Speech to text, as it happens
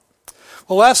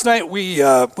Well, last night we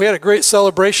had a great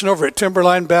celebration over at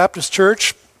Timberline Baptist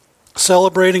Church,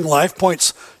 celebrating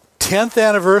LifePoint's 10th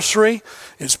anniversary.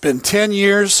 It's been 10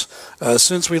 years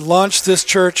since we launched this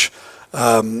church.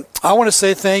 I want to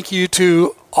say thank you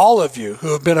to all of you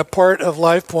who have been a part of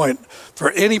LifePoint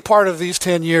for any part of these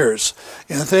 10 years.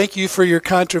 And thank you for your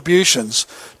contributions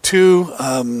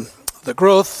to the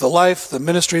growth, the life, the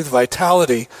ministry, the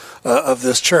vitality of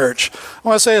this church. I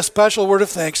want to say a special word of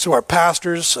thanks to our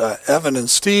pastors, Evan and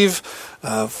Steve,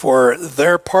 for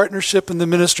their partnership in the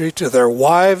ministry, to their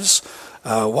wives.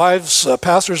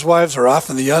 Pastors' wives are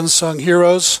often the unsung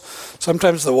heroes,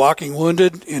 sometimes the walking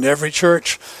wounded in every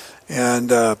church.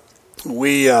 And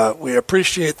we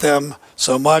appreciate them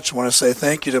so much. I want to say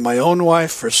thank you to my own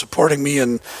wife for supporting me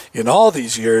in all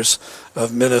these years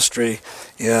of ministry.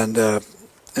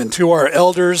 And to our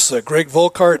elders, Greg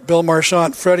Volkart, Bill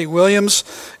Marchant, Freddie Williams,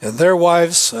 and their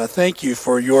wives, thank you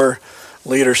for your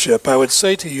leadership. I would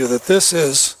say to you that this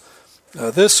is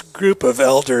this group of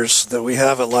elders that we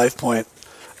have at LifePoint,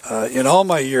 in all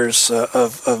my years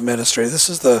of ministry, this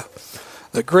is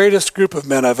the greatest group of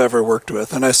men I've ever worked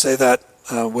with. And I say that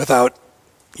without,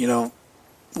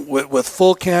 with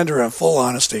full candor and full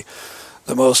honesty.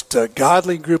 The most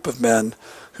godly group of men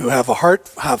who have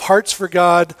hearts for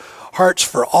God, hearts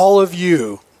for all of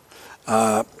you,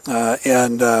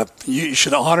 and you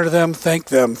should honor them, thank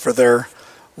them for their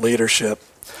leadership.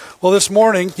 Well, this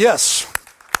morning, yes.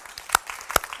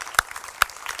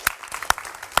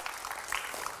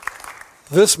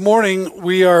 This morning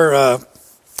we are,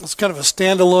 it's kind of a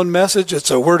standalone message.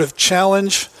 It's a word of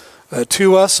challenge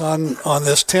to us on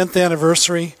this 10th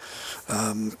anniversary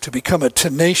to become a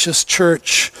tenacious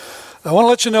church. I want to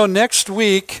let you know next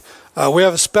week, we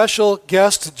have a special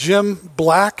guest, Jim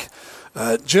Black.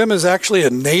 Jim is actually a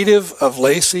native of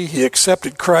Lacey. He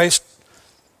accepted Christ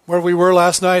where we were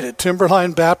last night at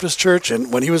Timberline Baptist Church,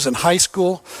 and when he was in high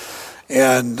school.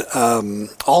 And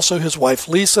also his wife,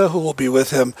 Lisa, who will be with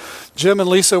him. Jim and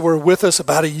Lisa were with us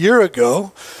about a year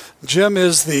ago. Jim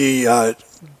is the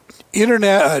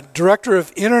Director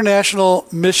of International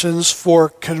Missions for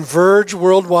Converge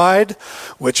Worldwide,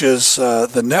 which is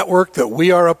the network that we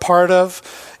are a part of.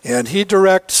 And he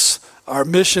directs our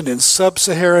mission in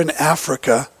sub-Saharan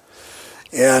Africa,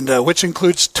 and which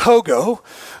includes Togo,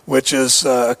 which is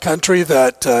a country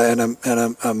that and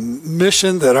a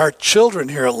mission that our children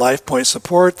here at LifePoint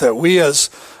support, that we as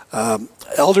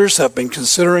elders have been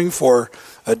considering for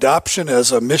adoption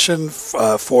as a mission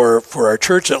for our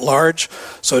church at large.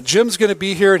 So Jim's going to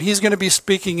be here, and he's going to be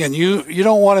speaking, and you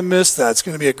don't want to miss that. It's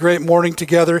going to be a great morning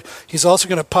together. He's also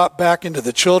going to pop back into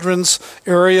the children's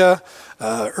area,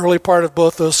 early part of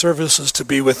both those services, to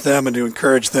be with them and to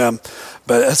encourage them.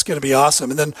 But that's going to be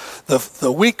awesome. And then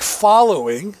the week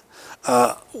following,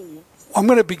 I'm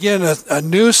going to begin a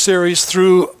new series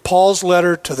through Paul's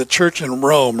letter to the church in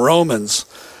Rome, Romans.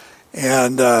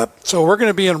 And so we're going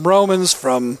to be in Romans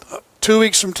from 2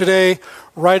 weeks from today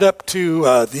right up to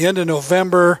the end of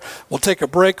November. We'll take a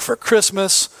break for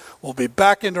Christmas. We'll be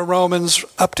back into Romans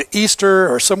up to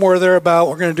Easter or somewhere thereabout.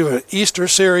 We're going to do an Easter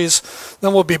series.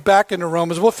 Then we'll be back into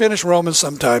Romans. We'll finish Romans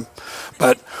sometime.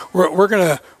 But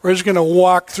we're just going to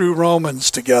walk through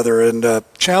Romans together. And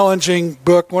challenging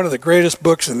book, one of the greatest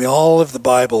books in all of the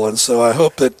Bible. And so I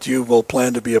hope that you will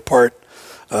plan to be a part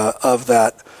of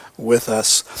that with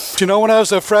us. You know, when I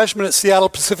was a freshman at Seattle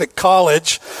Pacific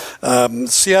College,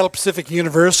 Seattle Pacific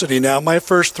University now, my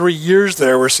first 3 years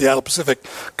there were Seattle Pacific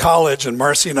College, and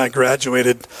Marcy and I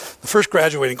graduated, the first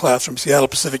graduating class from Seattle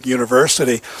Pacific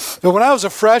University. But when I was a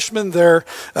freshman there,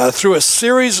 through a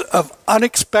series of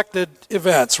unexpected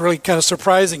events, really kind of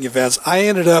surprising events, I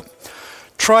ended up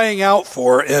trying out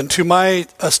for, and to my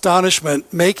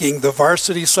astonishment, making the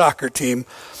varsity soccer team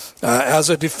as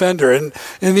a defender. And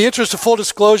in the interest of full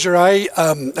disclosure, I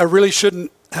really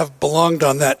shouldn't have belonged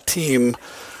on that team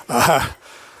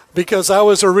because I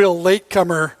was a real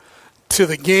latecomer to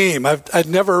the game. I'd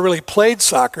never really played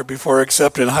soccer before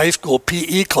except in high school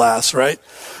PE class, right?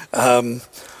 But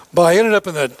I ended up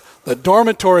in the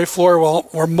dormitory floor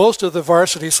where most of the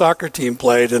varsity soccer team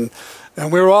played, and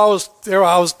we were always there.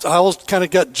 I always kind of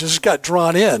got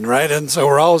drawn in, right? And so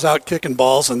we're always out kicking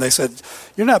balls. And they said,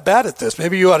 "You're not bad at this.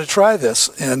 Maybe you ought to try this."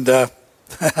 And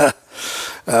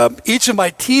each of my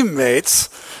teammates,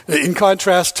 in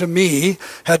contrast to me,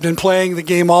 had been playing the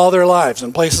game all their lives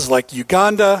in places like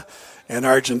Uganda and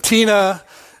Argentina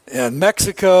and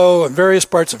Mexico and various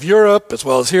parts of Europe, as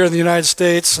well as here in the United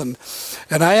States. And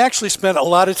I actually spent a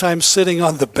lot of time sitting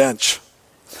on the bench.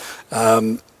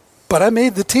 But I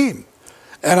made the team.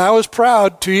 And I was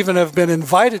proud to even have been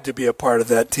invited to be a part of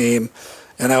that team.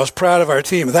 And I was proud of our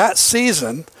team. That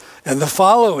season, and the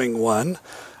following one,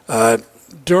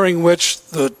 during which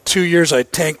the 2 years I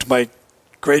tanked my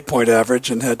grade point average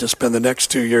and had to spend the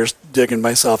next 2 years digging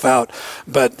myself out.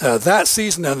 But that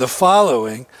season and the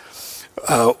following,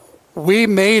 we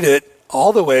made it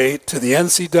all the way to the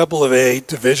NCAA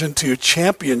Division II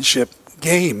championship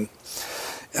game.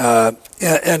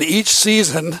 And each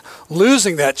season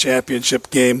losing that championship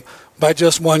game by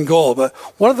just one goal. But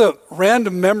one of the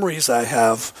random memories I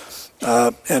have,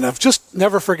 and I've just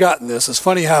never forgotten this. It's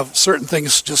funny how certain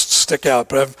things just stick out,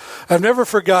 but I've never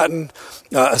forgotten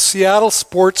a Seattle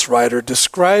sports writer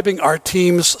describing our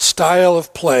team's style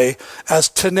of play as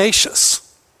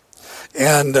tenacious.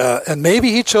 And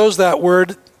maybe he chose that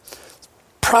word,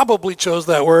 probably chose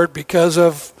that word because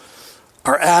of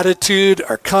our attitude,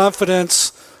 our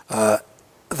confidence,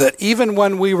 that even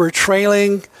when we were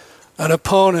trailing an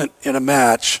opponent in a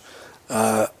match,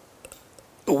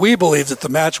 we believed that the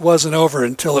match wasn't over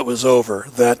until it was over,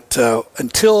 that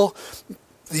until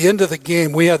the end of the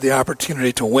game we had the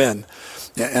opportunity to win.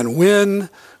 And win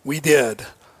we did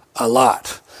a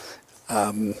lot.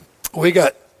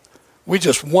 We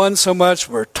just won so much,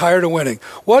 we're tired of winning.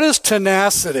 What is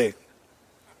tenacity?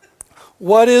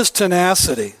 What is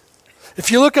tenacity? If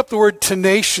you look up the word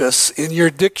tenacious in your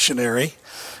dictionary,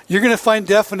 you're going to find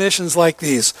definitions like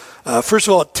these. First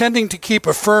of all, tending to keep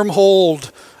a firm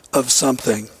hold of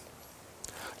something,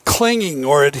 clinging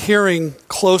or adhering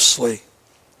closely,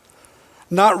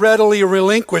 not readily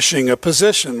relinquishing a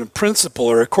position, a principle,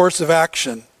 or a course of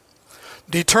action,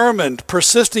 determined,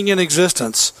 persisting in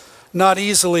existence, not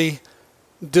easily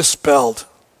dispelled.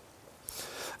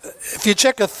 If you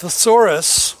check a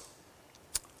thesaurus,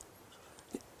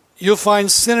 you'll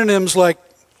find synonyms like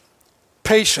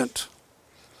patient,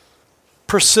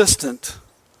 persistent,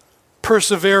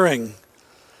 persevering,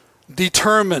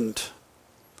 determined,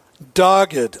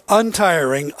 dogged,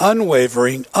 untiring,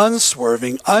 unwavering,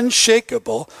 unswerving,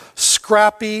 unshakable,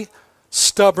 scrappy,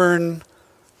 stubborn,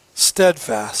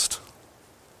 steadfast.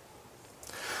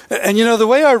 And you know, the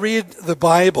way I read the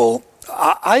Bible,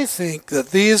 I think that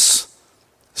these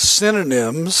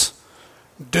synonyms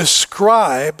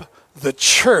describe the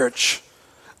church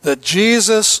that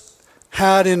Jesus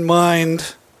had in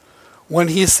mind when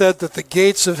he said that the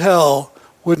gates of hell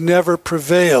would never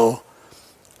prevail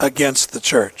against the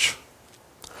church.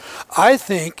 I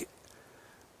think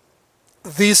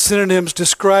these synonyms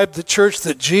describe the church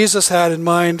that Jesus had in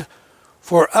mind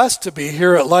for us to be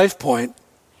here at LifePoint,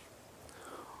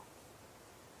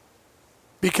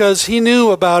 because he knew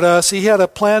about us. He had a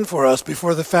plan for us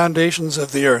before the foundations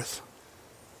of the earth.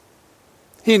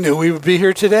 He knew we would be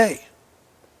here today.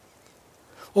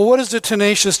 Well, what does a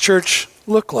tenacious church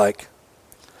look like?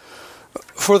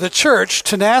 For the church,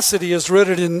 tenacity is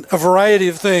rooted in a variety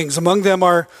of things. Among them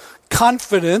are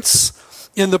confidence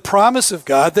in the promise of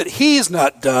God that he's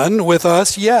not done with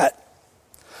us yet,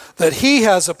 that he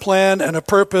has a plan and a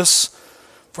purpose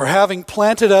for having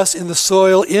planted us in the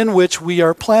soil in which we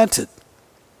are planted.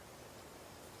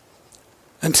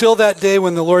 Until that day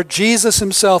when the Lord Jesus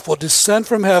himself will descend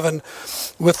from heaven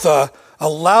with a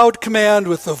loud command,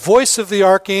 with the voice of the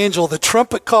archangel, the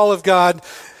trumpet call of God,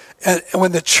 and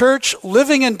when the church,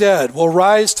 living and dead, will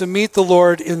rise to meet the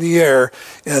Lord in the air,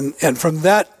 and from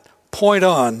that point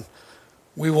on,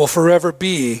 we will forever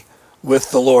be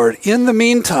with the Lord. In the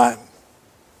meantime,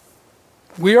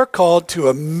 we are called to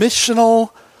a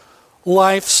missional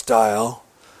lifestyle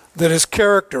that is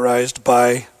characterized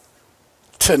by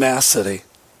tenacity,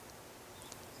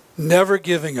 never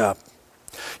giving up.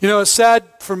 You know, it's sad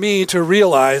for me to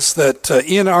realize that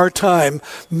in our time,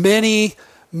 many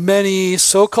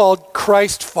so-called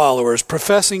Christ followers,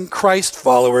 professing Christ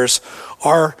followers,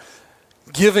 are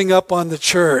giving up on the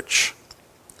church.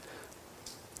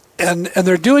 And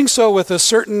they're doing so with a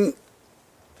certain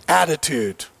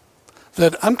attitude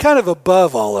that I'm kind of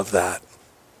above all of that.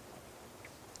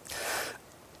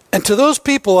 And to those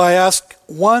people, I ask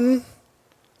one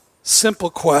simple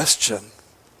question.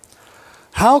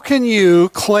 How can you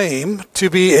claim to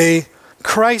be a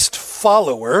Christ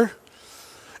follower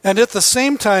and at the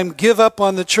same time give up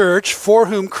on the church for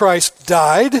whom Christ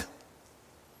died,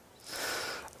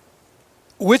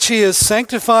 which he is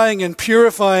sanctifying and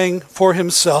purifying for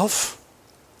himself,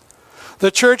 the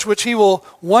church which he will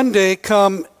one day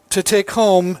come to take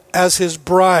home as his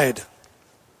bride?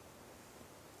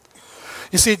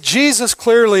 You see, Jesus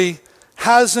clearly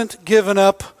hasn't given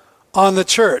up on the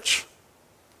church.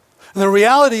 And the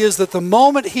reality is that the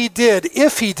moment he did,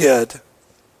 if he did,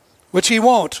 which he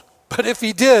won't, but if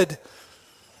he did,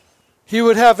 he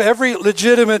would have every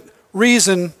legitimate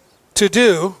reason to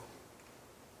do.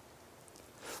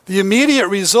 the immediate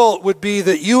result would be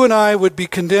that you and I would be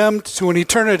condemned to an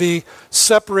eternity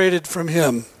separated from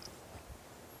Him.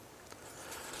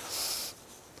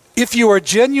 If you are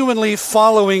genuinely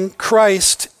following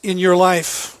Christ in your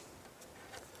life,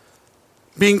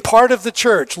 being part of the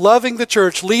church, loving the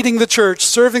church, leading the church,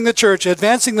 serving the church,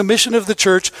 advancing the mission of the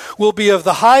church will be of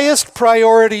the highest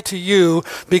priority to you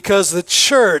because the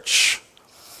church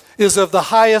is of the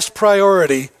highest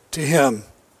priority to Him.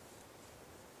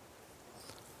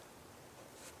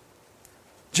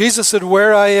 Jesus said,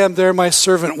 "Where I am, there my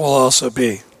servant will also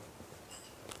be."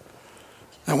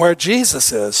 And where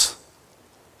Jesus is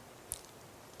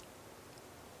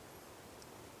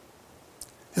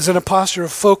in a posture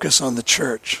of focus on the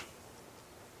church.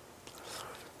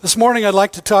 This morning I'd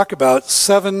like to talk about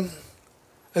 7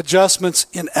 adjustments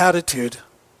in attitude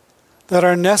that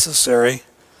are necessary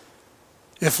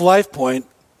if LifePoint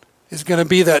is going to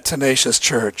be that tenacious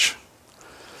church.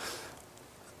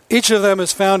 Each of them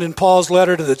is found in Paul's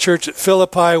letter to the church at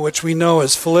Philippi, which we know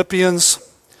as Philippians.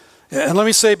 And let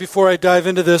me say before I dive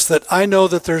into this that I know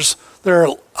that there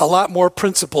are a lot more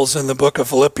principles in the book of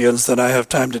Philippians than I have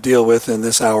time to deal with in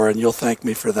this hour, and you'll thank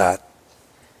me for that.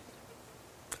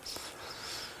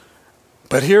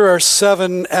 But here are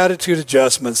 7 attitude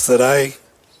adjustments that I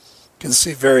can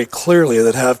see very clearly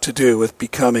that have to do with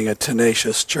becoming a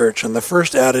tenacious church. And the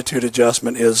first attitude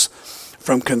adjustment is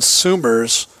from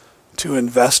consumers to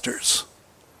investors.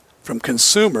 From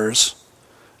consumers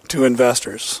to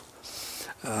investors.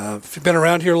 If you've been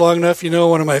around here long enough, you know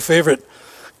one of my favorite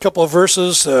couple of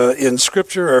verses in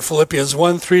Scripture are Philippians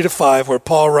 1:3-5, where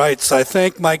Paul writes, "I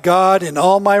thank my God in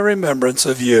all my remembrance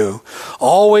of you,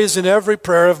 always in every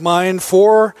prayer of mine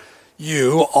for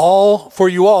you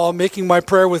all, making my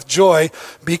prayer with joy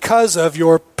because of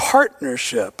your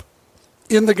partnership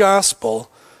in the gospel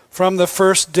from the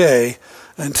first day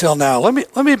until now."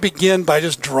 Let me begin by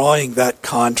just drawing that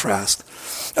contrast.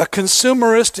 A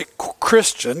consumeristic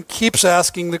Christian keeps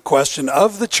asking the question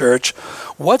of the church,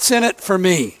 what's in it for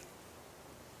me?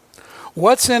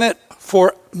 What's in it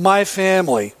for my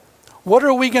family? What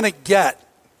are we going to get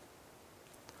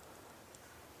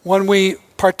when we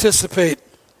participate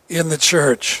in the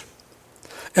church?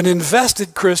 An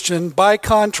invested Christian, by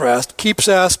contrast, keeps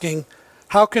asking,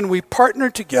 how can we partner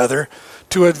together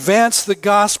to advance the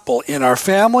gospel in our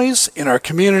families, in our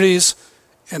communities,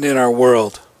 and in our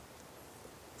world?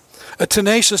 A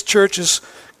tenacious church is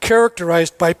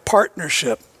characterized by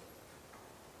partnership,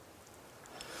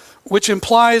 which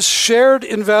implies shared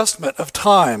investment of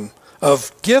time,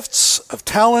 of gifts, of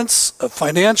talents, of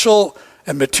financial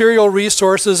and material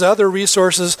resources, other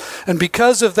resources, and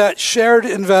because of that shared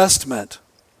investment,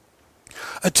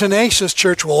 a tenacious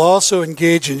church will also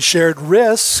engage in shared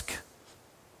risk,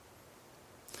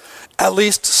 at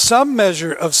least some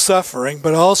measure of suffering,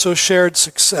 but also shared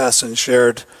success and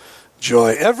shared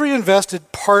joy. Every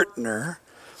invested partner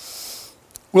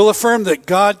will affirm that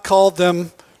God called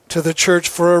them to the church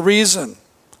for a reason,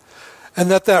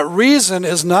 and that reason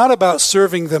is not about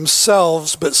serving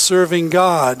themselves, but serving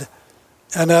God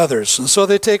and others. And so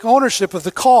they take ownership of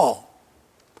the call,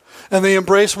 and they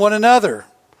embrace one another,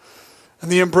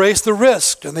 and they embrace the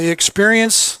risk, and they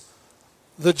experience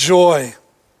the joy.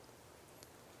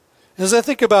 As I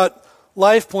think about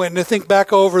LifePoint, and I think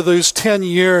back over those 10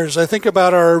 years, I think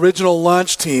about our original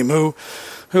launch team who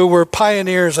were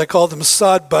pioneers. I called them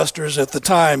sodbusters at the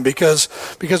time because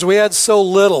we had so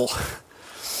little.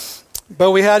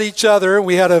 But we had each other,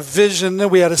 we had a vision,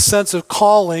 we had a sense of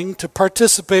calling to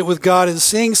participate with God in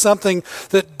seeing something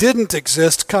that didn't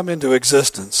exist come into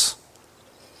existence.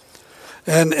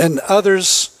 And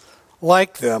others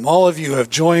like them, all of you have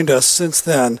joined us since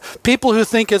then. People who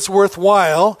think it's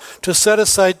worthwhile to set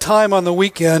aside time on the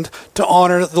weekend to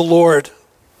honor the Lord.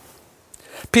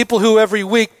 People who every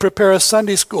week prepare a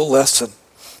Sunday school lesson,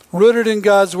 rooted in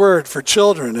God's Word for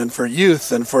children and for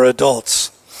youth and for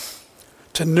adults,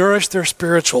 to nourish their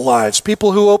spiritual lives.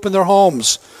 People who open their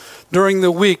homes during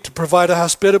the week to provide a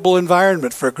hospitable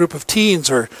environment for a group of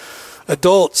teens or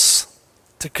adults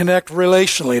to connect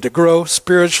relationally, to grow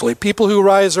spiritually. People who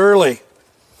rise early,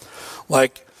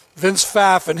 like Vince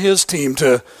Pfaff and his team,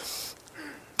 to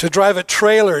drive a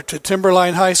trailer to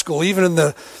Timberline High School, even in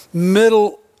the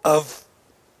middle of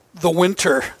the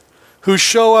winter, who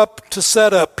show up to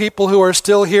set up. People who are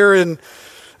still here in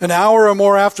an hour or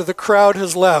more after the crowd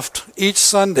has left each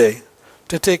Sunday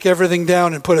to take everything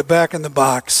down and put it back in the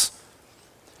box.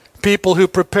 People who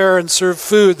prepare and serve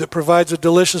food that provides a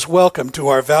delicious welcome to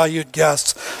our valued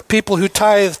guests. People who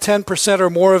tithe 10% or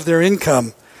more of their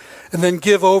income and then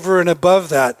give over and above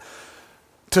that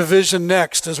to Vision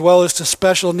Next, as well as to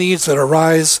special needs that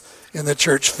arise in the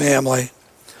church family.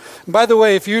 And by the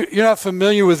way, if you're not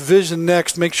familiar with Vision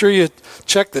Next, make sure you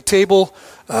check the table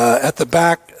at the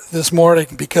back this morning,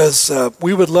 because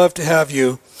we would love to have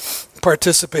you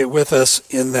participate with us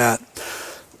in that.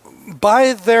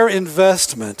 By their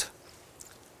investment,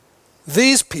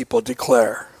 these people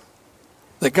declare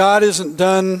that God isn't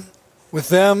done with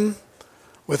them,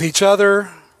 with each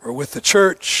other, or with the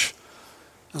church.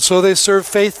 And so they serve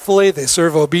faithfully, they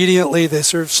serve obediently, they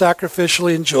serve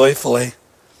sacrificially and joyfully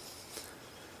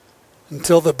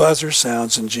until the buzzer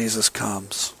sounds and Jesus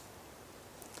comes.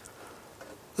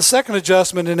 The second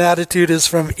adjustment in attitude is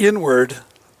from inward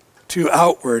to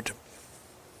outward.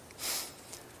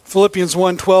 Philippians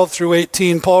 1:12 through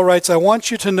 18, Paul writes, I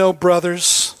want you to know,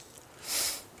 brothers,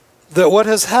 that what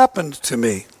has happened to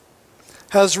me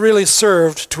has really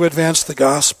served to advance the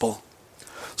gospel,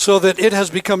 so that it has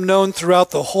become known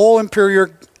throughout the whole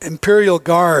imperial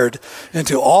guard and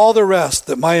to all the rest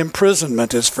that my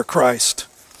imprisonment is for Christ.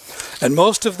 And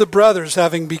most of the brothers,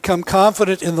 having become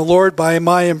confident in the Lord by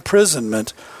my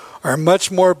imprisonment, are much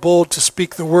more bold to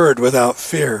speak the word without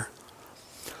fear.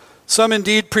 Some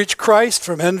indeed preach Christ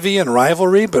from envy and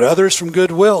rivalry, but others from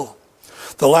goodwill.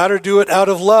 The latter do it out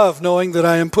of love, knowing that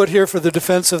I am put here for the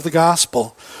defense of the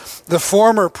gospel. The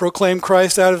former proclaim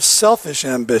Christ out of selfish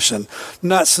ambition,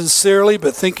 not sincerely,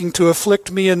 but thinking to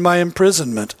afflict me in my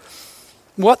imprisonment.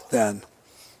 What then?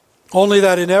 Only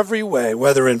that in every way,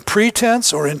 whether in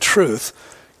pretense or in truth,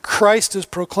 Christ is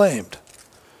proclaimed.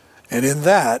 And in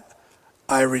that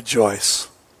I rejoice.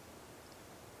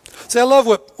 See, I love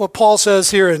what Paul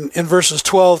says here in verses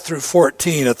 12 through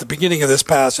 14 at the beginning of this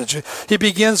passage. He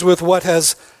begins with what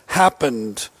has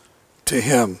happened to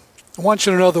him. I want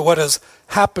you to know that what has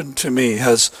happened to me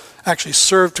has actually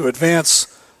served to advance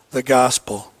the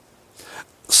gospel.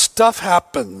 Stuff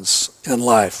happens in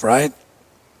life, right?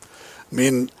 I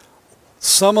mean,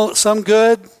 some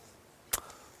good,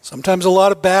 sometimes a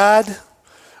lot of bad.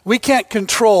 We can't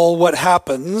control what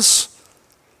happens,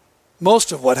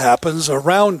 most of what happens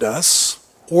around us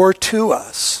or to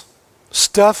us.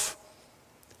 Stuff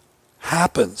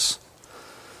happens.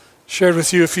 Shared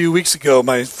with you a few weeks ago,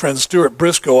 my friend Stuart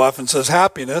Briscoe often says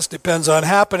happiness depends on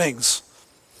happenings.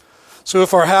 So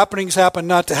if our happenings happen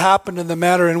not to happen in the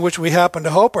manner in which we happen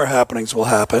to hope our happenings will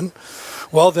happen,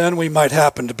 well then we might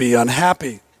happen to be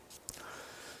unhappy.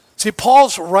 See,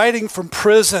 Paul's writing from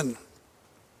prison.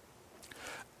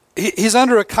 He's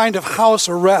under a kind of house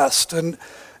arrest, and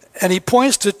he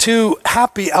points to two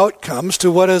happy outcomes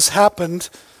to what has happened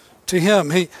to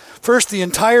him. First, the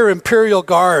entire imperial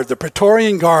guard, the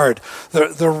Praetorian Guard,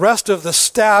 the rest of the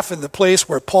staff in the place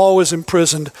where Paul was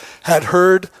imprisoned had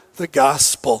heard the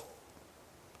gospel.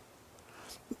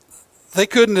 They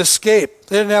couldn't escape.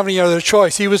 They didn't have any other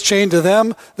choice. He was chained to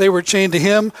them. They were chained to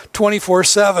him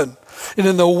 24/7. And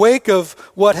in the wake of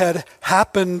what had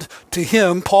happened to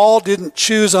him, Paul didn't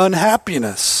choose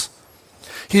unhappiness.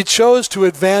 He chose to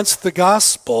advance the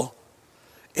gospel,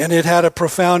 and it had a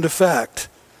profound effect,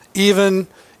 even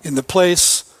in the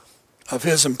place of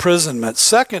his imprisonment.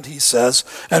 Second, he says,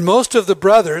 and most of the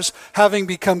brothers, having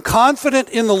become confident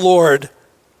in the Lord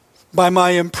by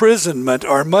my imprisonment,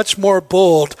 are much more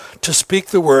bold to speak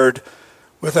the word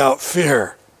without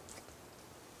fear.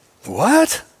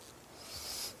 What?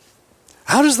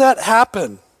 How does that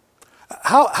happen?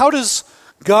 How does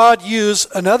God use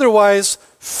an otherwise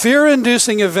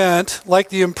fear-inducing event like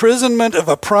the imprisonment of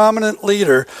a prominent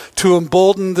leader to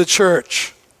embolden the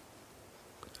church?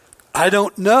 I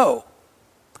don't know.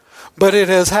 But it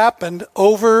has happened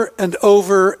over and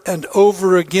over and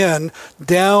over again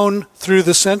down through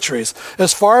the centuries.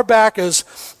 As far back as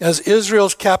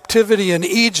Israel's captivity in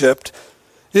Egypt,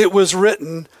 it was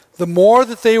written, the more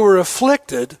that they were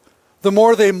afflicted, the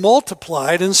more they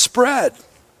multiplied and spread.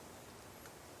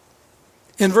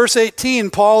 In verse 18,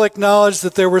 Paul acknowledged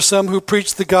that there were some who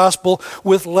preached the gospel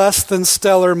with less than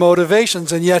stellar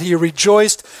motivations, and yet he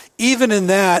rejoiced even in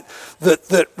that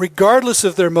regardless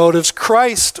of their motives,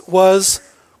 Christ was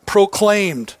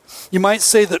proclaimed. You might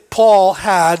say that Paul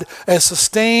had a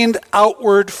sustained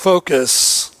outward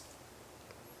focus.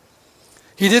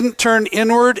 He didn't turn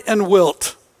inward and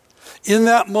wilt in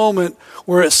that moment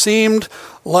where it seemed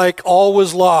like all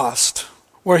was lost,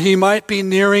 where he might be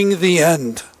nearing the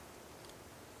end.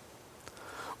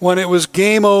 When it was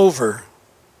game over,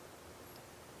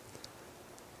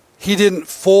 he didn't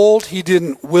fold, he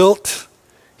didn't wilt.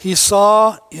 He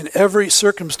saw in every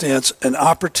circumstance an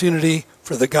opportunity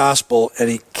for the gospel, and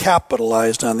he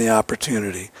capitalized on the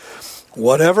opportunity.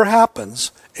 Whatever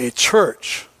happens, a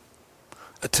church,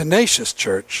 a tenacious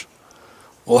church,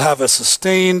 will have a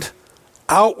sustained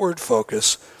outward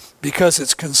focus because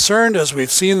it's concerned, as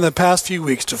we've seen in the past few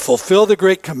weeks, to fulfill the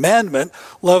great commandment,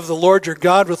 love the Lord your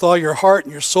God with all your heart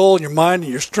and your soul and your mind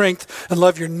and your strength, and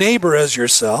love your neighbor as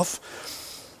yourself.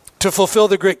 To fulfill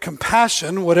the great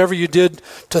compassion, whatever you did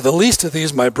to the least of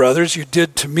these, my brothers, you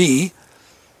did to me.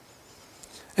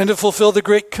 And to fulfill the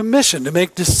great commission, to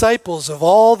make disciples of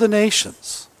all the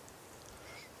nations.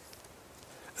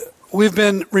 We've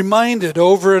been reminded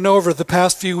over and over the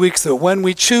past few weeks that when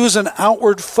we choose an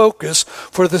outward focus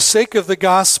for the sake of the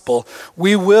gospel,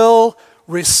 we will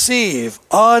receive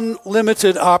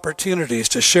unlimited opportunities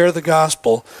to share the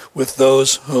gospel with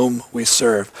those whom we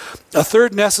serve. A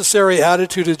third necessary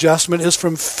attitude adjustment is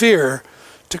from fear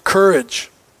to courage.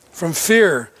 From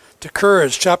fear to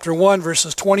courage. Chapter 1,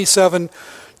 verses 27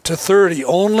 to 30.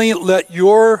 Only let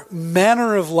your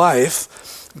manner of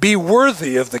life be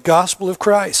worthy of the gospel of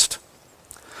Christ,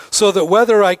 so that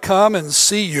whether I come and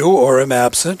see you or am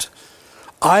absent,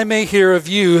 I may hear of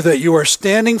you that you are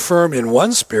standing firm in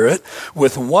one spirit,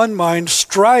 with one mind,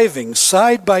 striving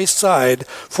side by side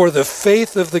for the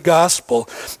faith of the gospel,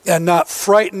 and not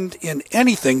frightened in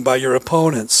anything by your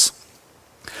opponents.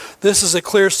 This is a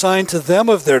clear sign to them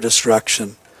of their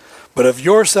destruction, but of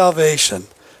your salvation,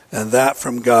 and that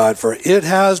from God. For it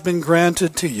has been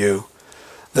granted to you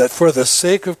that for the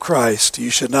sake of Christ you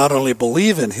should not only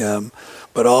believe in him,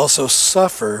 but also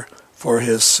suffer for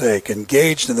his sake,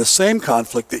 engaged in the same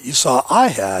conflict that you saw I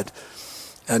had,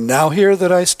 and now hear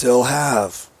that I still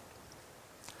have.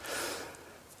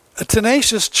 A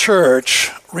tenacious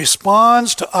church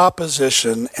responds to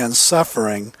opposition and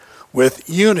suffering with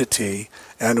unity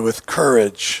and with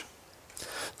courage.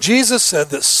 Jesus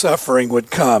said that suffering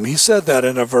would come. He said that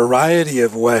in a variety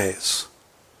of ways.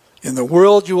 In the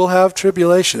world you will have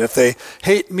tribulation. If they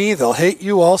hate me, they'll hate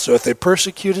you also. If they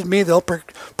persecuted me, they'll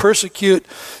persecute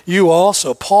you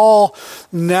also. Paul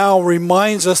now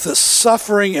reminds us that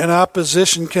suffering and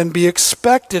opposition can be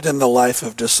expected in the life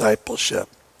of discipleship.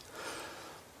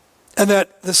 And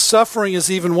that the suffering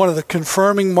is even one of the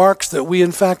confirming marks that we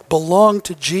in fact belong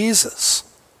to Jesus.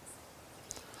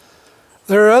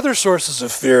 There are other sources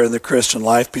of fear in the Christian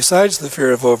life besides the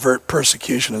fear of overt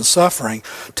persecution and suffering.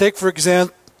 Take, for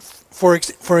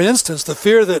instance, the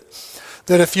fear that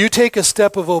if you take a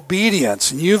step of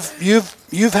obedience, and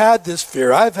you've had this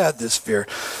fear, I've had this fear,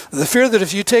 the fear that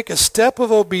if you take a step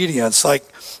of obedience, like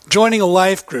joining a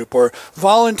life group, or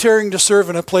volunteering to serve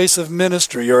in a place of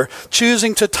ministry, or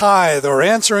choosing to tithe, or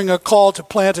answering a call to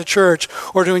plant a church,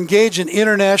 or to engage in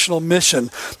international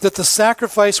mission, that the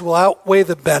sacrifice will outweigh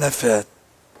the benefit.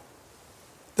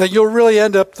 That you'll really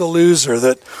end up the loser,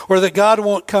 or that God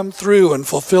won't come through and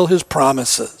fulfill his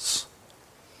promises.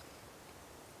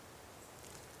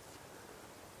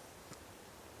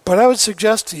 But I would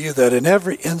suggest to you that in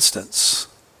every instance,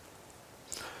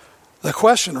 the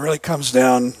question really comes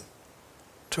down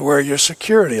to where your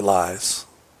security lies,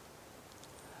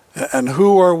 and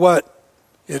who or what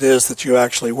it is that you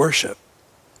actually worship.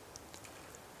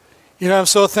 You know, I'm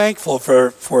so thankful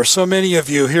for so many of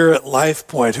you here at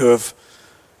LifePoint who have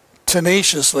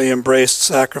tenaciously embraced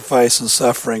sacrifice and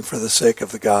suffering for the sake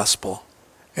of the gospel.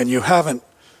 And you haven't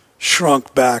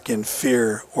shrunk back in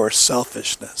fear or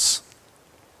selfishness.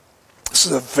 This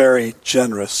is a very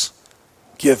generous,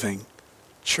 giving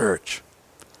church.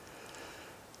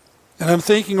 And I'm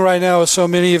thinking right now of so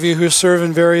many of you who serve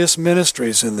in various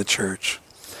ministries in the church.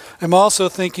 I'm also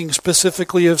thinking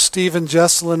specifically of Steve and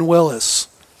Jesselyn Willis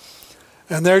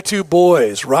and their two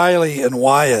boys, Riley and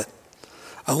Wyatt.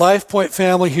 A LifePoint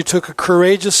family who took a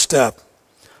courageous step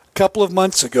a couple of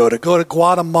months ago to go to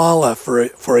Guatemala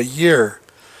for a year,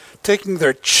 taking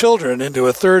their children into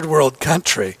a third world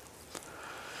country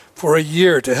for a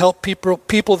year to help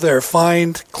people there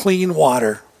find clean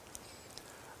water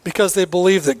because they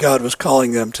believed that God was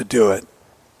calling them to do it.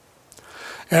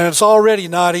 And it's already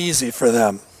not easy for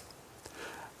them,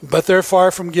 but they're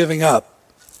far from giving up.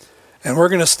 And we're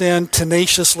going to stand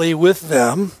tenaciously with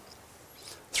them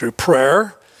through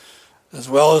prayer, as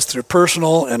well as through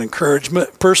personal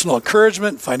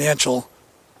encouragement, financial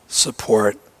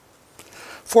support.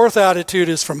 Fourth attitude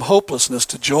is from hopelessness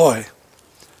to joy.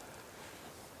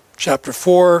 Chapter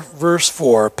 4, verse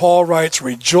 4, Paul writes,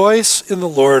 "Rejoice in the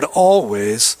Lord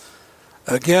always.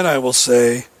 Again I will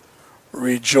say,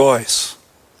 rejoice."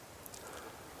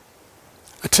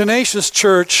 A tenacious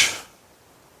church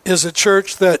is a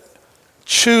church that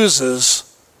chooses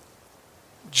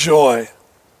joy.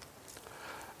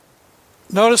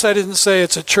 Notice I didn't say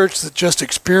it's a church that just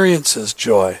experiences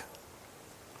joy.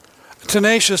 A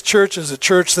tenacious church is a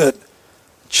church that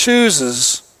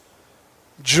chooses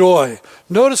joy.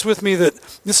 Notice with me that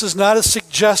this is not a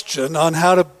suggestion on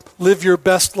how to live your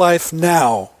best life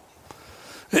now.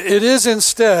 It is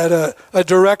instead a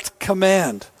direct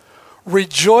command.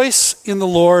 Rejoice in the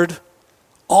Lord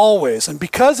always. And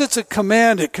because it's a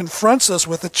command, it confronts us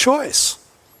with a choice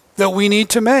that we need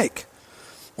to make.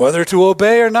 Whether to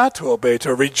obey or not to obey,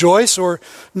 to rejoice or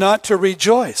not to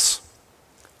rejoice.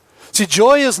 See,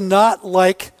 joy is not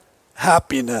like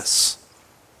happiness.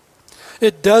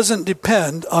 It doesn't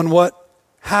depend on what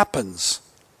happens.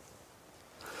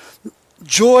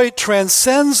 Joy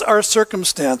transcends our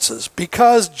circumstances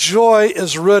because joy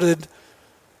is rooted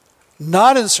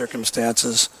not in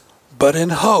circumstances, but in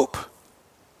hope.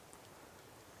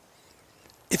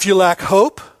 If you lack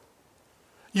hope,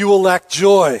 you will lack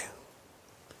joy.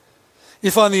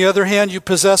 If, on the other hand, you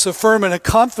possess a firm and a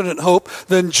confident hope,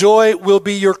 then joy will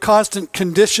be your constant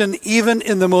condition even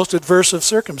in the most adverse of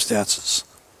circumstances.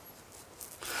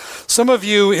 Some of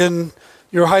you in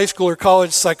your high school or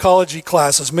college psychology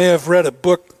classes may have read a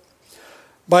book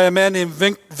by a man named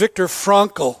Viktor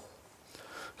Frankl,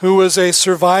 who was a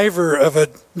survivor of a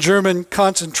German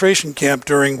concentration camp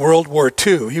during World War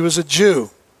II. He was a Jew.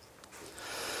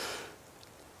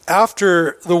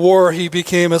 After the war, he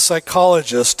became a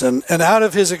psychologist, and out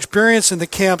of his experience in the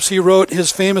camps, he wrote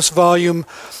his famous volume,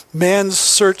 Man's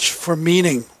Search for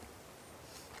Meaning,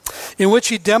 in which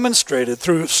he demonstrated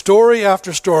through story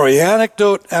after story,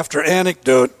 anecdote after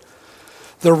anecdote,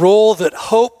 the role that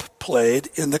hope played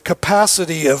in the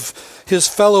capacity of his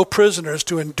fellow prisoners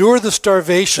to endure the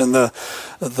starvation,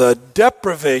 the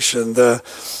deprivation,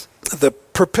 the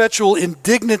perpetual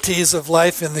indignities of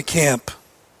life in the camp.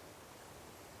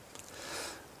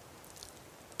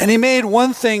 And he made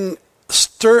one thing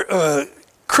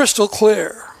crystal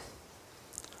clear,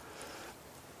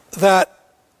 that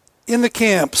in the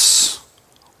camps,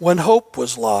 when hope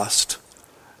was lost,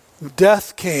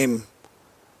 death came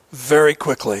very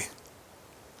quickly.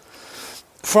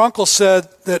 Frankl said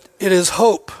that it is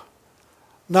hope,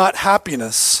 not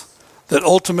happiness, that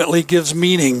ultimately gives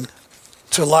meaning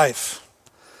to life.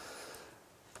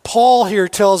 Paul here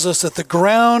tells us that the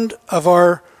ground of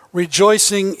our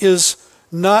rejoicing is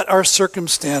not our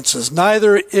circumstances,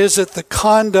 neither is it the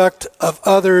conduct of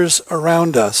others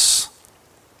around us.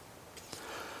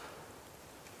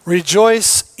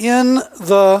 Rejoice in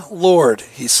the Lord,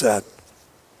 he said.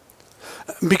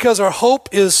 Because our hope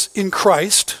is in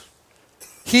Christ,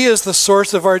 he is the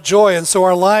source of our joy, and so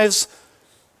our lives,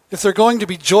 if they're going to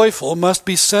be joyful, must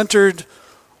be centered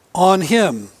on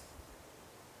him.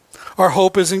 Our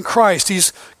hope is in Christ.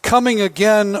 He's coming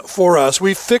again for us.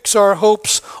 We fix our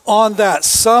hopes on that.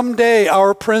 Someday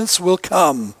our Prince will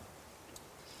come.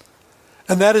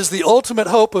 And that is the ultimate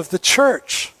hope of the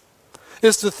church.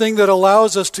 It's the thing that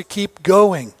allows us to keep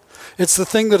going. It's the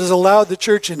thing that has allowed the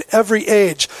church in every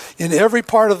age, in every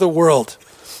part of the world,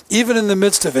 even in the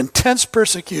midst of intense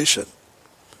persecution,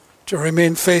 to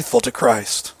remain faithful to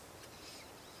Christ.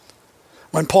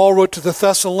 When Paul wrote to the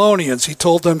Thessalonians, he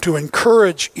told them to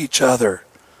encourage each other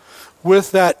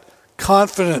with that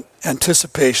confident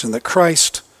anticipation that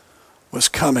Christ was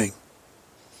coming,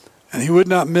 and he would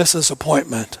not miss his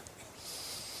appointment.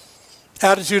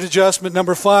 Attitude adjustment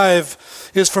number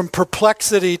 5 is from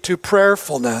perplexity to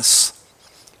prayerfulness.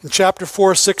 In chapter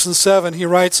 4, 6, and 7, he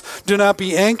writes, "Do not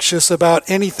be anxious about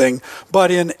anything,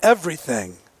 but in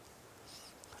everything,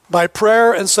 by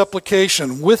prayer and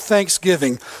supplication, with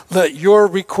thanksgiving, let your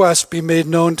requests be made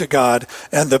known to God,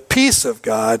 and the peace of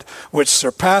God, which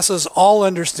surpasses all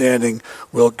understanding,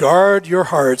 will guard your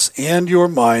hearts and your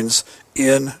minds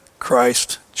in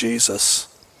Christ Jesus."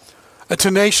 A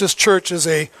tenacious church is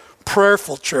a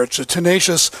prayerful church. A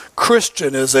tenacious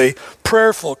Christian is a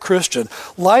prayerful Christian.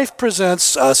 Life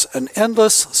presents us an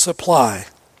endless supply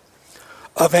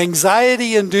of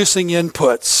anxiety-inducing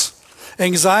inputs,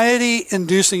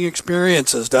 anxiety-inducing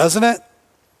experiences, doesn't it?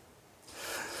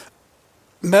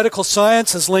 Medical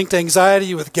science has linked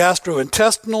anxiety with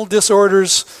gastrointestinal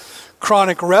disorders,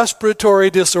 chronic respiratory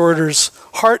disorders,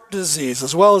 heart disease,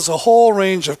 as well as a whole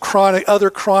range of other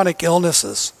chronic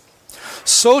illnesses.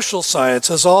 Social science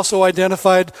has also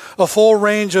identified a full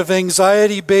range of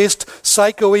anxiety-based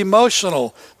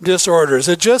psycho-emotional disorders.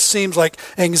 It just seems like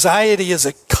anxiety is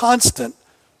a constant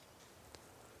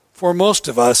for most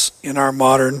of us in our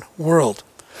modern world.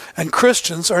 And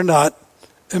Christians are not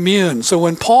immune. So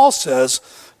when Paul says,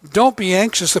 don't be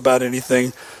anxious about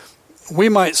anything, we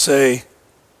might say,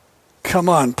 come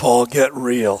on, Paul, get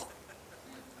real.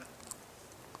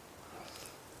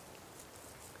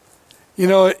 You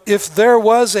know, if there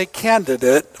was a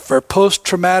candidate for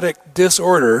post-traumatic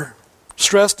disorder,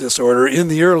 stress disorder in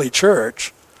the early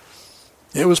church,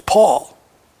 it was Paul.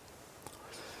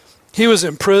 He was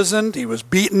imprisoned, he was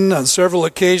beaten on several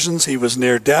occasions, he was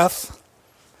near death.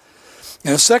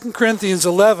 In 2 Corinthians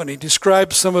 11, he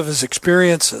describes some of his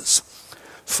experiences.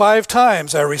 5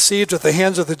 times I received at the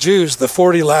hands of the Jews the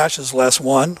 40 lashes less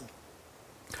one.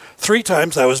 3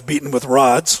 times I was beaten with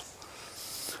rods.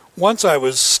 Once I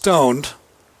was stoned.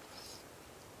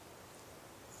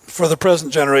 For the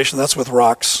present generation, that's with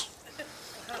rocks.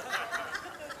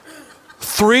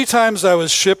 3 times I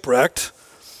was shipwrecked.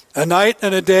 A night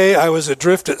and a day I was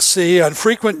adrift at sea, on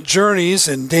frequent journeys,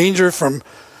 in danger from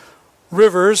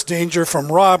rivers, danger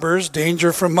from robbers,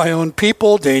 danger from my own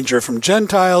people, danger from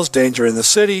Gentiles, danger in the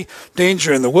city,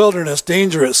 danger in the wilderness,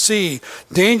 danger at sea,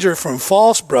 danger from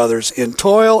false brothers, in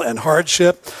toil and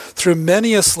hardship, through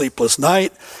many a sleepless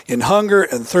night, in hunger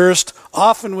and thirst,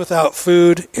 often without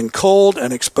food, in cold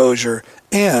and exposure,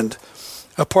 and,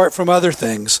 apart from other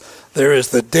things, there is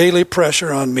the daily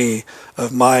pressure on me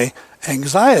of my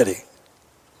anxiety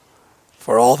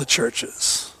for all the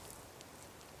churches.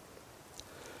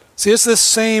 See, it's this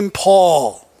same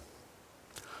Paul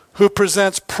who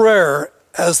presents prayer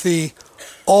as the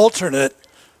alternate,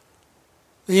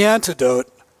 the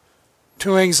antidote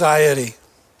to anxiety.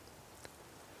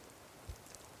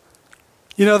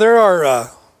 You know, there are a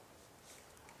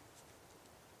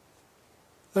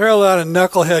lot of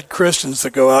knucklehead Christians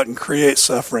that go out and create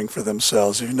suffering for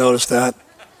themselves. You've noticed that?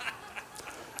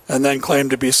 And then claim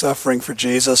to be suffering for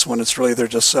Jesus when it's really they're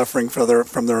just suffering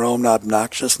from their own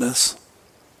obnoxiousness.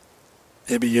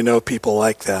 Maybe you know people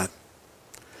like that.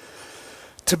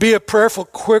 To be a prayerful,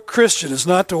 quick Christian is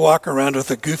not to walk around with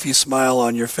a goofy smile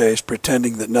on your face,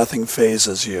 pretending that nothing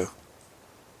phases you.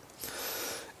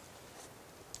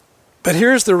 But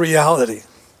here's the reality,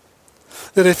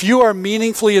 that if you are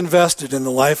meaningfully invested in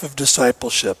the life of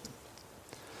discipleship,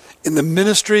 in the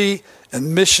ministry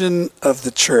and mission of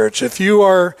the church, if you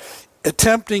are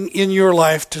attempting in your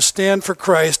life to stand for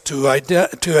Christ, to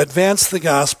advance the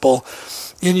gospel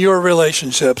in your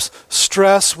relationships,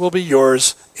 stress will be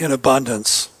yours in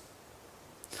abundance.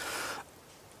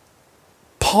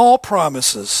 Paul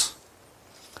promises,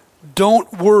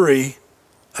 don't worry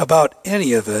about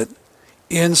any of it.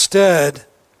 Instead,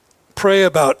 pray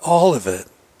about all of it.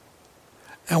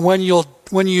 And when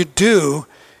you do,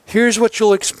 here's what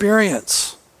you'll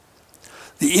experience: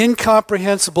 the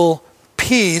incomprehensible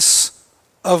peace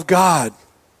of God.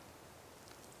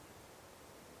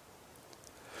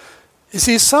 You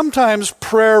see, sometimes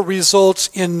prayer results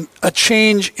in a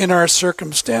change in our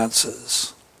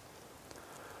circumstances.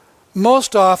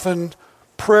 Most often,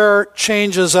 prayer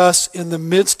changes us in the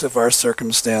midst of our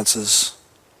circumstances.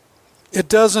 It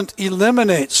doesn't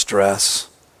eliminate stress.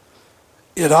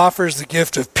 It offers the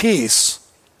gift of peace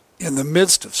in the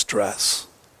midst of stress.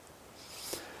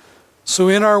 So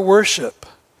in our worship,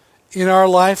 in our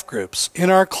life groups, in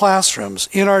our classrooms,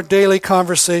 in our daily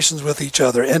conversations with each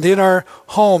other, and in our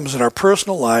homes and our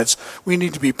personal lives, we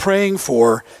need to be praying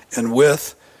for and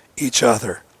with each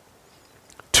other.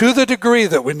 To the degree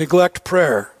that we neglect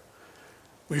prayer,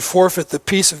 we forfeit the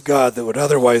peace of God that would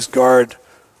otherwise guard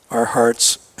our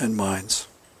hearts and minds.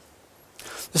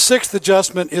 The 6th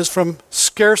adjustment is from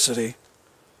scarcity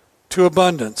to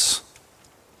abundance.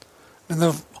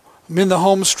 I'm in the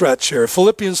home stretch here.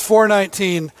 Philippians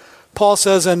 4:19, Paul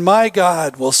says, "And my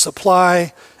God will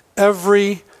supply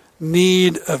every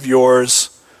need of yours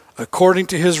according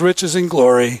to his riches in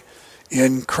glory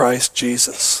in Christ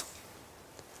Jesus."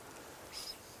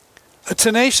 A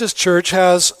tenacious church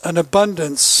has an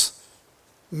abundance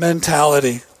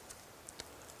mentality.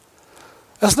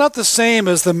 That's not the same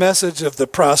as the message of the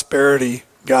prosperity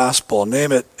gospel.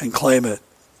 Name it and claim it.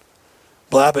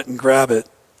 Blab it and grab it.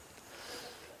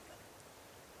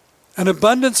 An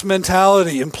abundance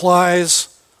mentality implies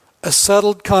a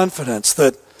settled confidence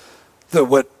that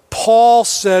what Paul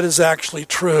said is actually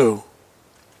true.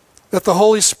 That the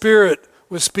Holy Spirit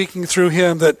was speaking through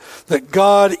him, that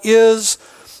God is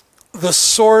the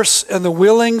source and the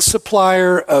willing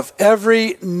supplier of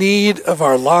every need of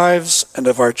our lives and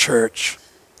of our church.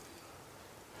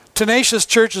 Tenacious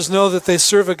churches know that they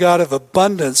serve a God of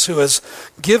abundance who has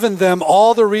given them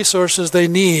all the resources they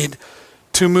need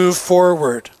to move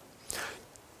forward.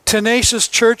 Tenacious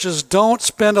churches don't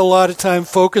spend a lot of time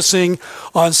focusing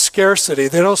on scarcity.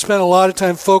 They don't spend a lot of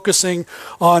time focusing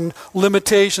on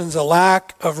limitations, a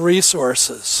lack of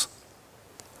resources.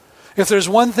 If there's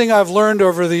one thing I've learned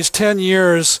over these 10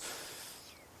 years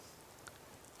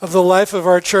of the life of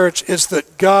our church, it's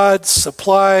that God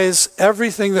supplies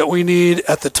everything that we need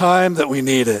at the time that we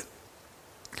need it.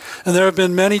 And there have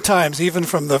been many times, even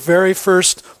from the very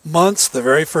first months, the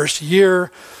very first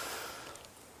year,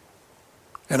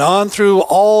 And on through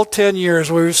all 10 years,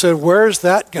 we said, where's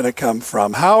that going to come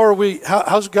from?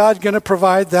 How's God going to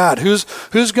provide that?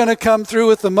 Who's going to come through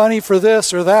with the money for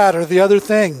this or that or the other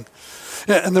thing?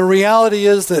 And the reality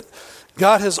is that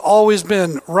God has always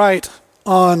been right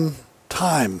on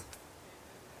time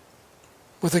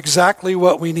with exactly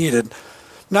what we needed.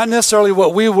 Not necessarily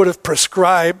what we would have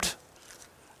prescribed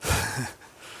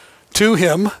to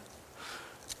him,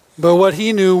 but what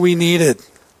he knew we needed.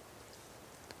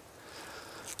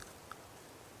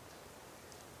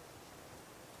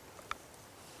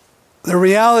 The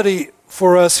reality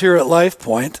for us here at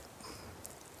LifePoint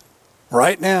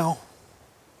right now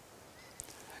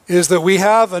is that we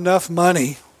have enough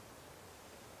money.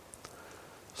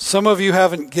 Some of you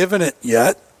haven't given it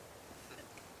yet,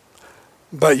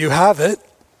 but you have it.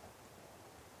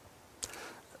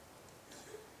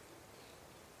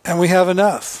 And we have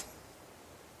enough.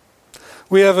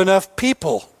 We have enough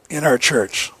people in our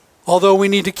church, although we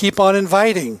need to keep on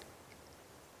inviting.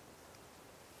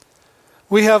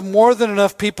 We have more than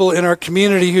enough people in our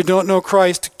community who don't know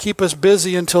Christ to keep us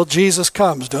busy until Jesus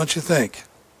comes, don't you think?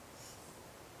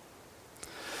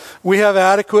 We have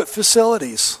adequate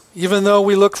facilities, even though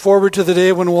we look forward to the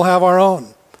day when we'll have our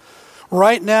own.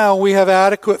 Right now, we have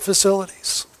adequate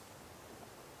facilities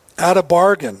at a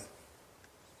bargain.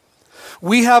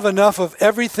 We have enough of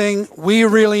everything we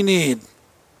really need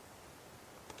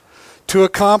to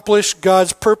accomplish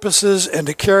God's purposes and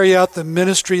to carry out the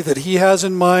ministry that he has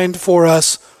in mind for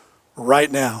us right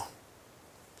now.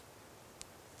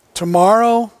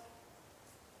 Tomorrow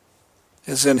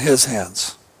is in his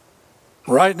hands.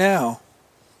 Right now,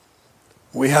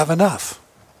 we have enough.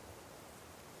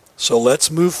 So let's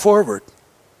move forward.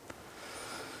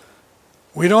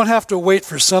 We don't have to wait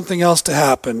for something else to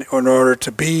happen in order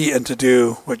to be and to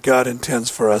do what God intends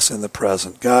for us in the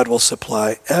present. God will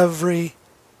supply every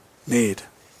need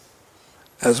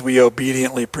as we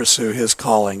obediently pursue his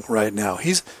calling right now.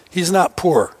 He's not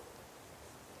poor.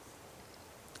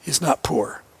 He's not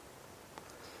poor.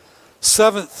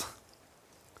 Seventh,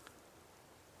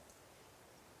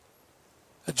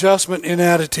 adjustment in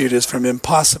attitude is from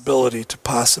impossibility to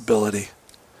possibility.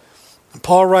 And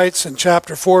Paul writes in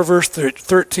chapter 4, verse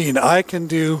 13, I can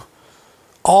do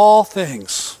all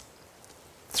things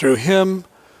through him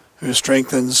who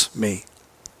strengthens me.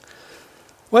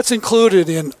 What's included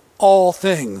in all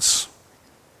things?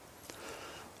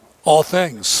 All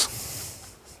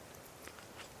things.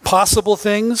 Possible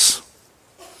things,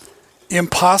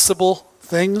 impossible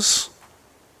things,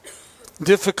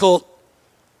 difficult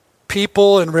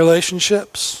people and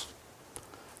relationships,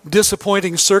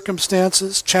 disappointing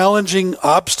circumstances, challenging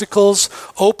obstacles,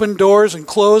 open doors and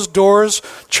closed doors,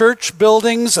 church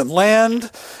buildings and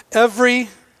land, every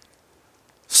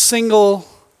single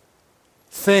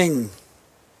thing.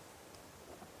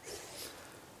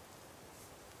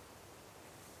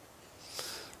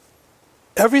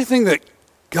 Everything that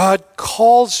God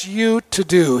calls you to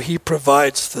do, he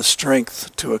provides the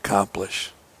strength to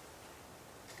accomplish.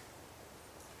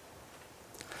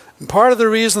 And part of the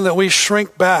reason that we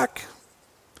shrink back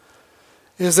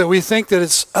is that we think that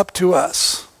it's up to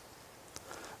us.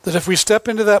 That if we step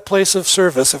into that place of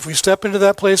service, if we step into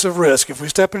that place of risk, if we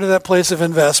step into that place of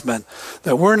investment,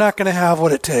 that we're not going to have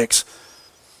what it takes.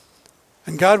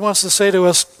 And God wants to say to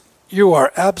us, you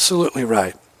are absolutely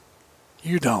right.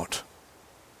 You don't.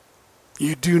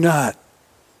 You do not.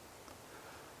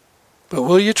 But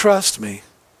will you trust me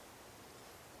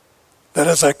that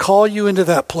as I call you into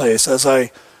that place, as I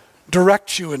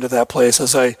direct you into that place,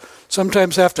 as I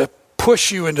sometimes have to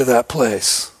push you into that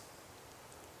place,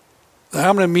 that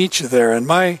I'm going to meet you there and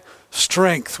my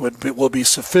strength will be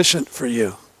sufficient for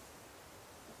you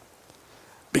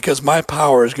because my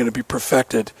power is going to be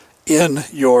perfected in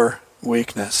your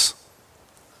weakness.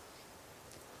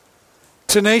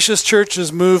 Tenacious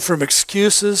churches move from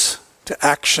excuses to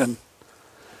action,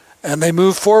 and they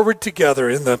move forward together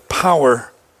in the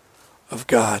power of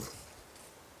God.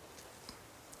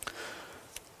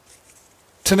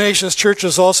 Tenacious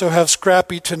churches also have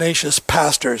scrappy, tenacious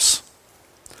pastors,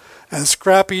 and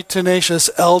scrappy, tenacious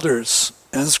elders,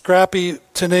 and scrappy,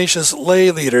 tenacious lay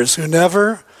leaders who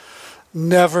never,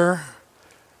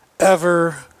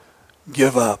 ever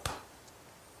give up.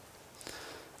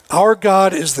 Our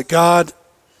God is the God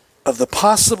of the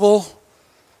possible.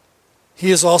 He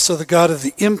is also the God of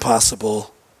the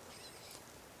impossible.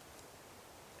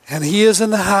 And he is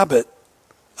in the habit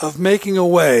of making a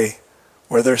way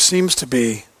where there seems to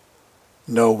be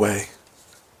no way.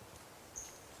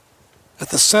 At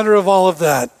the center of all of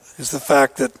that is the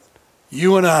fact that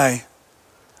you and I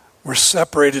were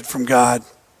separated from God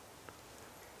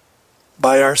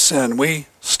by our sin. We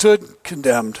stood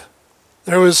condemned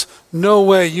There was no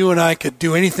way you and I could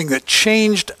do anything that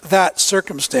changed that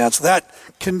circumstance, that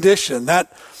condition,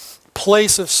 that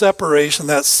place of separation,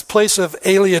 that place of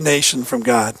alienation from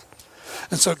God.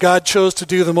 And so God chose to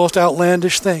do the most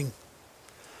outlandish thing.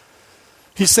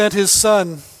 He sent his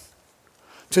Son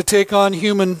to take on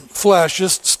human flesh,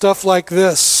 just stuff like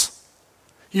this.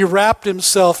 He wrapped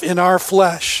himself in our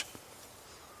flesh.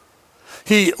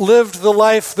 He lived the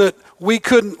life that we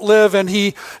couldn't live, and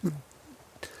he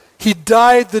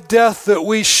died the death that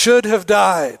we should have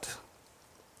died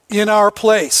in our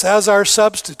place, as our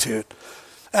substitute,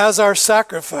 as our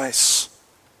sacrifice.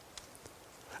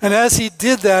 And as he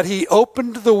did that, he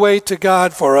opened the way to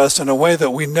God for us in a way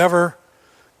that we never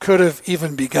could have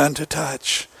even begun to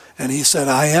touch. And he said,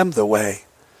 I am the way,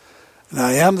 and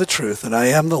I am the truth, and I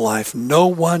am the life. No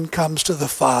one comes to the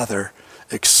Father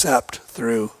except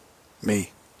through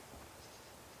me.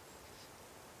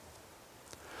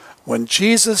 When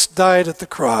Jesus died at the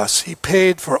cross, he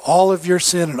paid for all of your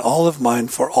sin and all of mine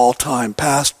for all time,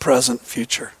 past, present,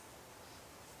 future.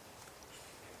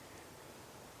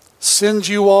 Sins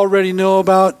you already know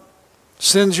about,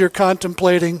 sins you're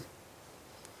contemplating,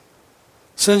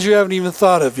 sins you haven't even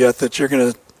thought of yet that you're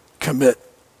going to commit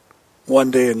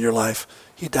one day in your life.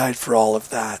 He died for all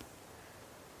of that.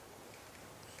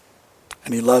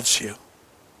 And he loves you.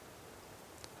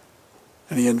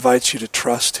 And he invites you to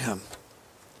trust him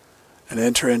and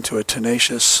enter into a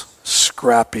tenacious,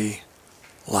 scrappy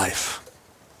life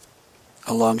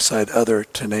alongside other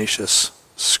tenacious,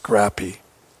 scrappy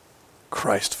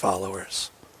Christ followers.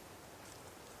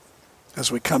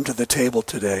 As we come to the table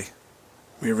today,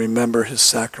 we remember his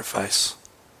sacrifice.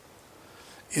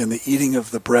 In the eating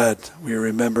of the bread, we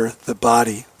remember the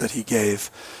body that he gave.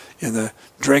 In the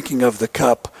drinking of the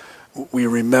cup, we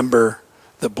remember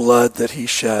the blood that he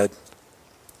shed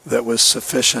that was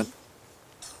sufficient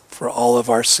for all of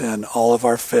our sin, all of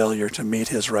our failure to meet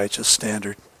his righteous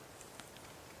standard.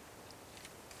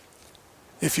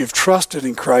 If you've trusted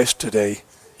in Christ today,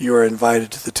 you are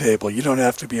invited to the table. You don't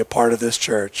have to be a part of this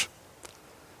church.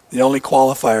 The only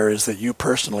qualifier is that you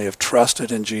personally have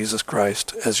trusted in Jesus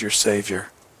Christ as your Savior.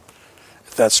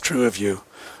 If that's true of you,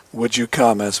 would you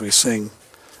come as we sing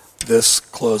this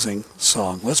closing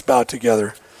song? Let's bow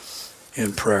together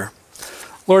in prayer.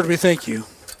 Lord, we thank you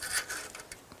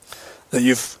that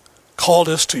you've called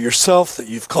us to yourself, that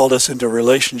you've called us into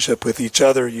relationship with each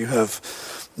other. You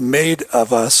have made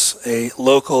of us a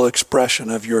local expression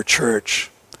of your church.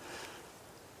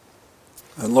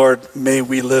 And Lord, may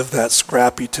we live that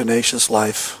scrappy, tenacious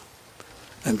life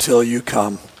until you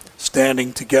come,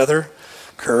 standing together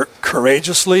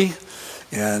courageously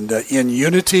and in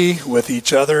unity with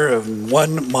each other, of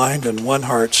one mind and one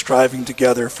heart, striving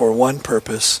together for one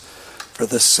purpose, for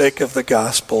the sake of the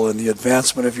gospel and the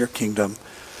advancement of your kingdom.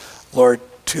 Lord,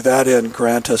 to that end,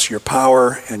 grant us your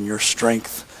power and your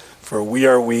strength, for we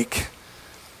are weak.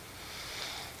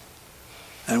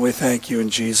 And we thank you in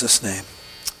Jesus' name.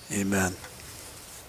 Amen.